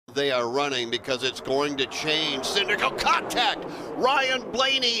They are running because it's going to change. Syndical contact. Ryan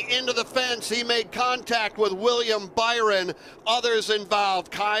Blaney into the fence. He made contact with William Byron. Others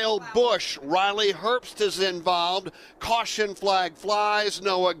involved. Kyle Busch. Riley Herbst is involved. Caution flag flies.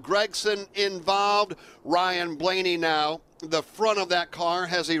 Noah Gregson involved. Ryan Blaney now. The front of that car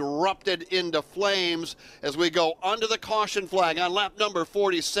has erupted into flames as we go under the caution flag on lap number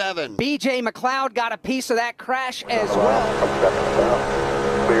 47. BJ McLeod got a piece of that crash as well.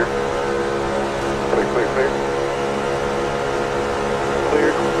 Clear. Clear.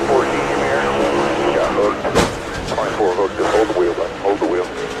 Clear. 14 here. Got hooked. 24 hooked. Just hold the wheel, bud. Hold the wheel.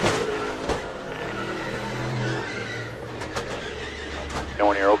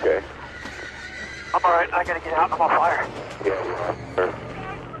 Knowing you're okay. I'm alright. I gotta get out. I'm on fire. Yeah.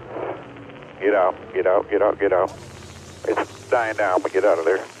 Get out. It's dying down, but get out of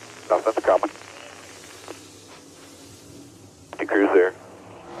there. Nothing's coming. The crew's there.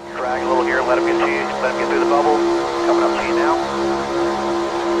 Drag a little here, let him get to you, let him get through the bubble. Coming up to you now.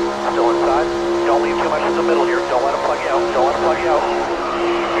 Still inside. Don't leave too much in the middle here. Don't let him plug you out. Don't let him plug you out.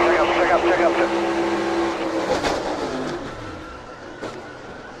 Check up.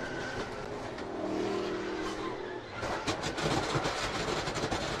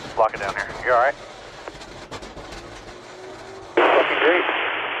 Lock it down here. You alright? Fucking great.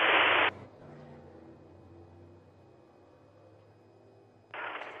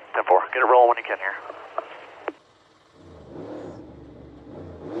 Get it rolling when you can here.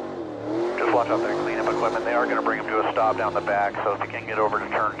 Just watch out there, cleanup equipment. They are going to bring him to a stop down the back, so if you can get over to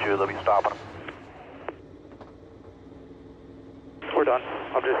turn 2, they'll be stopping him. We're done.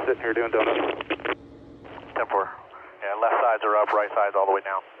 I'm just sitting here doing donuts. 10-4. Yeah, left sides are up, right sides all the way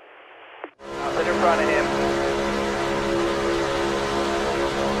down. Nothing in front of him.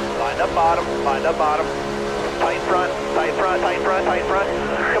 Lined up bottom. Tight front.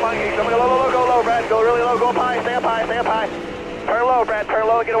 Come on, go low, Brad. Go really low, go up high, stay up high. Turn low, Brad, turn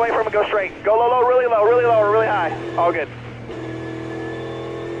low, get away from it, go straight. Go low, really low, or really high. All good.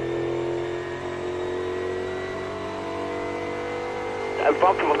 I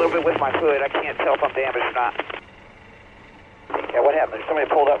bumped him a little bit with my foot. I can't tell if I'm damaged or not. Yeah, what happened? Somebody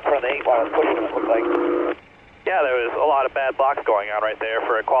pulled up in front of the 8 while I was pushing him, it looked like. Yeah, there was a lot of bad blocks going on right there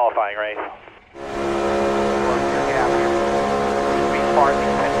for a qualifying race. These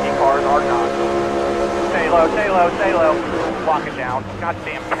Penske cars are not. Stay low. Lock it down.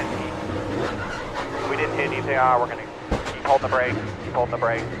 Goddamn Penske. We didn't hit anything. We're gonna keep holding the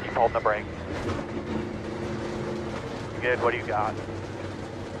brake. Good, what do you got?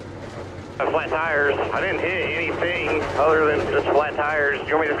 Flat tires. I didn't hit anything other than just flat tires.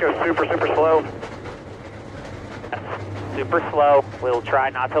 You want me to just go super slow? Super slow. We'll try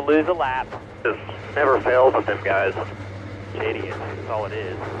not to lose a lap. Just never fails with them guys. Idiots, that's all it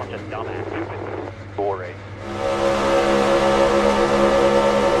is. A bunch of dumbass bull race.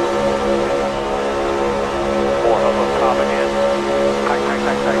 More up top again. Tight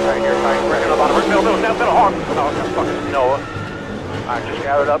here, tight. Right in the bottom. Middle, hard. Oh, fucking Noah. Alright, just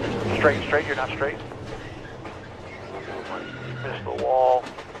gather it up. Straight. You're not straight. Missed the wall.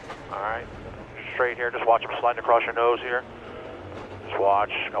 Alright. Straight here. Just watch him sliding across your nose here. Just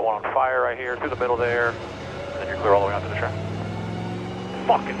watch. Got one on fire right here. Through the middle there. And then you're clear all the way out to the track.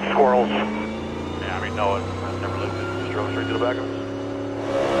 Fucking squirrels. Yeah, I mean, Noah. I've never lived it. Just drove straight to the back of us.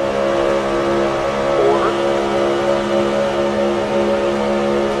 Forward.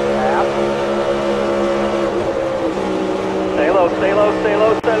 Tap. Stay low.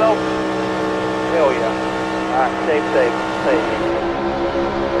 Hell yeah. Alright, safe.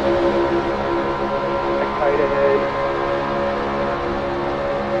 Tight ahead.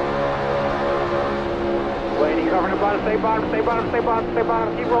 Waiting, covering the bottom, stay bottom,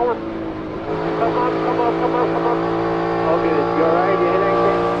 keep rolling. Come on. All good. You alright? You hit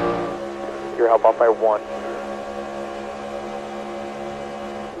anything? Your help off by 1.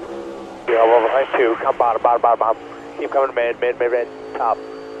 Your help over by 2. Come bottom. Keep coming mid, top.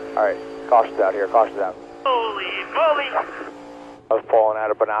 Alright, caution's out here, Holy moly! I was pulling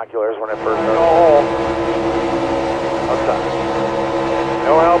out of binoculars when I first started. No! Outside.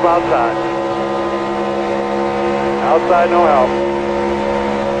 No help outside. Outside, no help.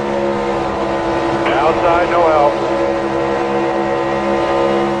 Outside, no help.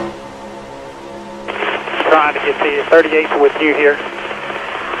 Trying to get to you. 38's with you here.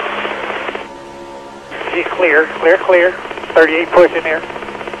 Clear. 38 pushing here.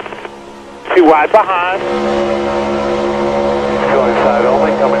 2 wide behind. Going side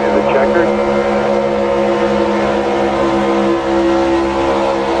only, coming into checker.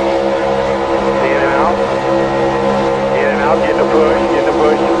 In and out, get the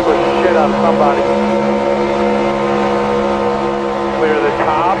push, somebody. Clear the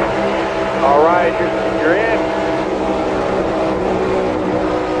top. All right, you're in.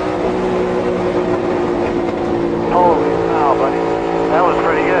 Holy cow, buddy. That was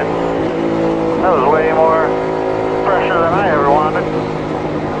pretty good. That was way more pressure than I ever wanted.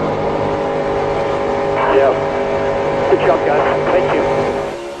 Yep. Good job, guys. Thank you.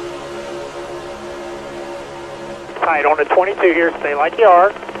 Tight on the 22 here, stay like you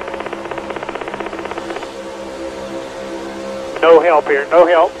are. No help here, no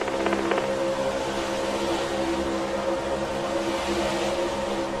help.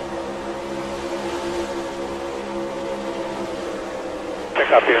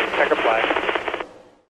 Check up here, check a flag.